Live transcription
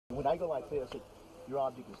When I go like this, your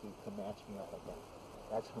object is to match me up like that.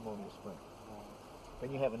 That's harmonious spring.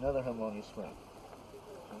 Then you have another harmonious spring.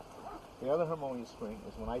 The other harmonious spring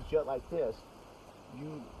is when I jut like this,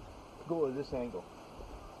 you go at this angle.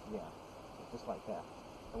 Yeah, just like that.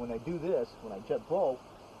 And when I do this, when I jut both,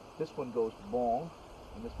 this one goes long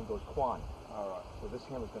and this one goes quan. Alright. So this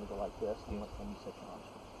hammer's going to go like this, and you set your arms.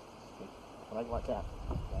 Okay. When I go like that,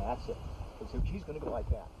 that's it. So she's going to go like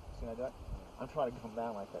that. See how I do it? I'm trying to come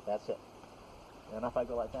down like that. That's it. And if I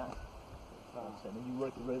go like that, that's it. And then you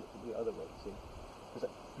work the other way, see? Because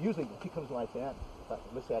usually if he comes like that,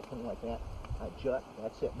 let's say I come in like that, I jut,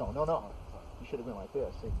 that's it. No. You should have been like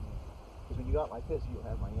this, see? Because when you got like this, you'll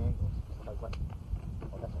have my angles. So like,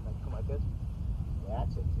 oh, that's it. Now you come like this,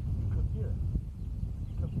 that's it. See? You come here.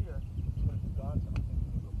 You come here, you're going to do God's something,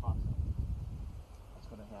 you're going to go pop something. That's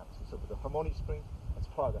going to happen. See? So with the harmonic spring, that's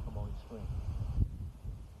part of the harmonic spring.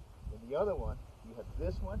 And the other one, you have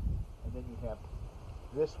this one, and then you have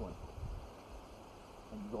this one.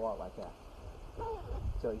 And you go out like that.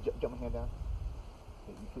 So you jump my hand down.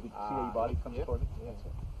 Okay, you see how your body comes toward me? Yeah, that's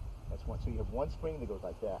it. That's one. So you have one spring that goes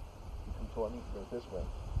like that. You come toward me, it goes this way.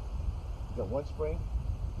 You got one spring,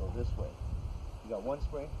 you go this way. You got one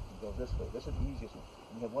spring, you go this way. This is the easiest one.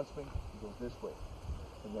 And you have one spring, you go this way.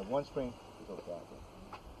 And you have one spring, you go that way.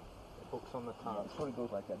 It hooks on the tongue. Yeah, it sort of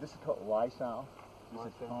goes like that. This is called Lai Sao. This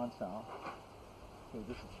is Con Sao. Okay,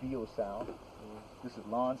 this is Bio Sao. This is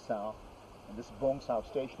Lan Sao. And this is Bong Sao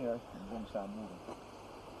stationary and Bong Sao moving.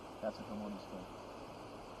 That's a harmonious spring.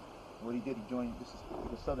 What he did, he joined, this is,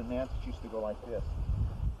 the southern mantis used to go like this.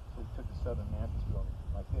 So he took the southern mantis go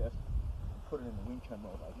like this and put it in the Wing Chun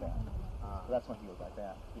mode like that. So that's when he goes like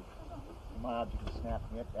that. And my object is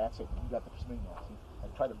snapping it, that's it. You got the spring now, see?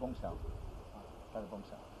 And try the Bong Sao. Try the Bong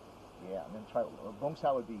Sao. Yeah, and then try, Bong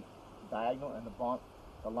Sao would be diagonal and the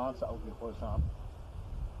Lan Sao would be horizontal.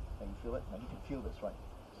 Now you feel it? Now you can feel this, right?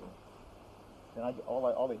 So, then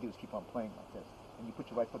all they do is keep on playing like this. And you put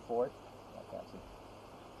your right foot forward, like that, see?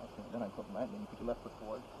 Okay. Then I put my, then you put your left foot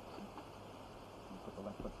forward, see? And you put the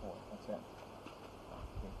left foot forward, that's it.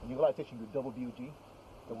 Okay. And you go like this, you do double BUG,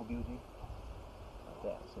 like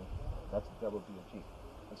that, see? That's a double BUG.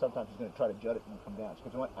 And sometimes he's going to try to jut it and come down.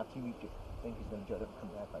 Because after you meet your thing, he's going to jut it and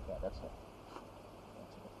come back like that, that's it.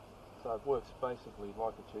 That's it. So it works basically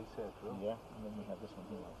like a G-sound drill? Yeah, and then you have this one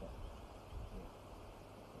here like that. Yeah.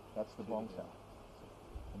 That's the Bong Sao.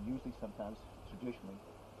 And usually, sometimes, traditionally,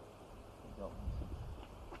 you go,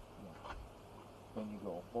 yeah. Then you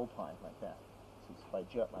go bow pine like that. So it's by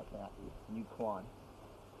jut like that. And you quan.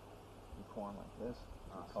 You quan like this.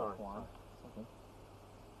 It's called quan. Okay.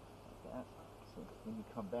 Like that. So then you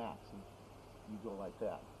come back. See, you go like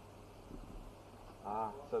that.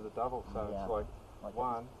 So the double. So yeah. It's like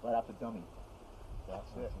one. Right after dummy.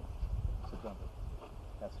 That's it. It's a dummy.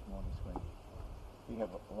 That's harmonious spring. You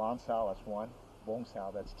have a Lan Sao, that's 1. Bong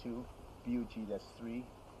Sao, that's 2. BUG, that's 3.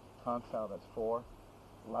 Con Sao, that's 4.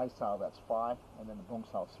 Lai Sao, that's 5. And then the Bong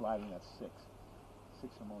Sao sliding, that's 6.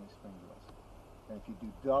 6 harmonious spring drills. And if you do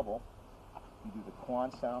double, you do the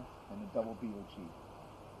Quan Sao and the double BUG.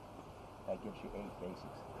 That gives you 8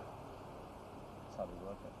 basics. That's how they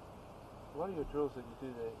work it. A lot of your drills that you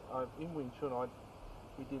do there, in Wing Chun,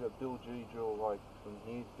 we did a Bill G drill like from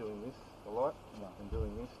here doing this a lot, and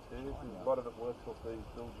doing this too. A lot of it works off these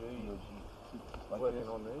Bill G. Like working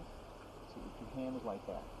this. On these. See, if your hand is like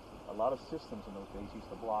that. A lot of systems in those days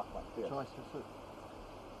used to block like this.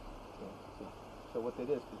 So what they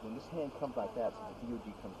did is when this hand comes like that, so the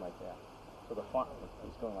BUG comes like that. So the front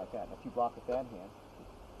is going like that. And if you block with that hand,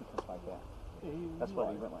 it comes like that. That's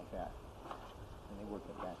why they went like that. And they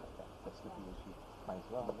worked it back like that. That's the BUG. As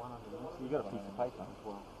well. You got a piece of pipe on as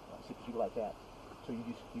well. See, because you go like that. So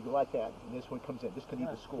you go like that, and this one comes in. This can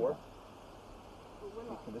either score.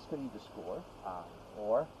 This can either score,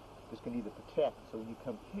 or this can either protect. So when you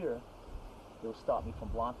come here, it'll stop me from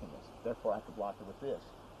blocking this. Therefore, I have to block it with this.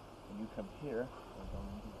 When you come here,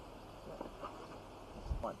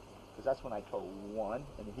 that's 1. Because that's when I go 1,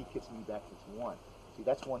 and then he kicks me back. It's 1. See,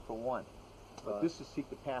 that's 1 for 1. But this is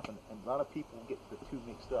secret path, and a lot of people get the two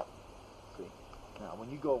mixed up. See. Now,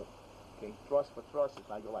 when you go, okay, thrust for thrust, if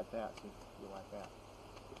I go like that, see, you go like that.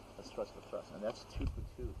 That's thrust for thrust, and that's 2 for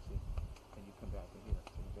 2, see. And you come back to here,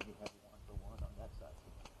 see, then you have 1 for 1 on that side,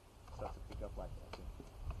 see. It starts to pick up like that, see.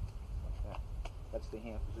 Like that. That's the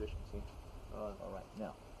hand position, see. All right,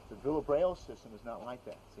 now, the Villa-Braille system is not like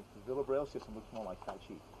that, see. The Villa-Braille system looks more like Tai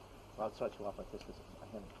Chi. So I'll start you off like this, because I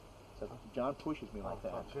have it. So John pushes me like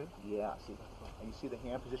that. Yeah, see. And you see the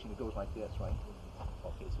hand position, it goes like this, right?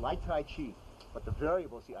 Okay, it's like Tai Chi. But the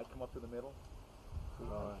variable, see, I come up to the middle, see,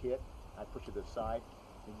 I hit, I push it to the side,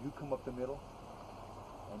 and you come up the middle,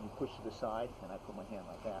 and you push to the side, and I put my hand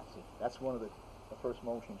like that. See, that's one of the first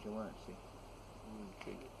motions you learn. See,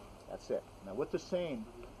 see, that's it. Now what they're saying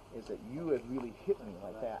is that you have really hit me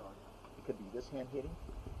like that. It could be this hand hitting,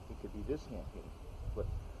 it could be this hand hitting, but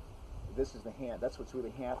this is the hand. That's what's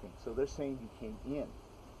really happening. So they're saying you came in,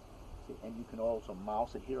 see, and you can also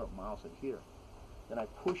mouse it here or mouse it here. Then I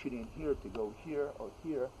push it in here to go here or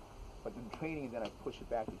here, but in training, then I push it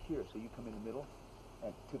back to here. So you come in the middle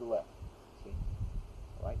and to the left. See,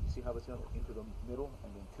 all right? You see how it's into the middle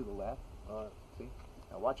and then to the left. See.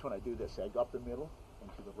 Now watch when I do this. See, I go up the middle and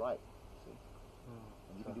to the right. See,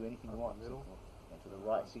 and you can do anything you want. See? And to the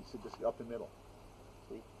right. See, so just up the middle.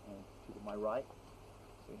 See, and to my right.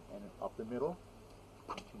 See, and up the middle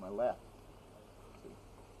and to my left. See,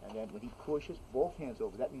 and then when he pushes both hands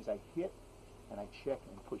over, that means I hit and I check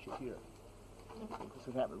and push it here. This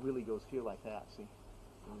is how it really goes here like that. See,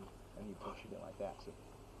 and you push it in like that. See,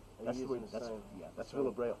 that's the way. That's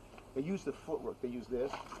Villa Braille. They use the footwork. They use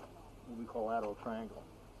this, what we call lateral triangle.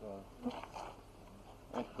 So,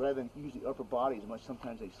 and rather than use the upper body as much,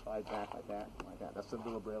 sometimes they slide back like that, like that. That's the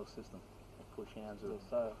Villa Braille system. They push hands or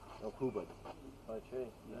hubad. Tai Chi.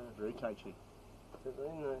 Yeah, very Tai Chi. Because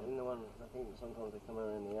in the one, I think sometimes they come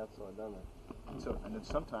around the outside, don't they? So, and then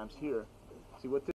sometimes here, see what this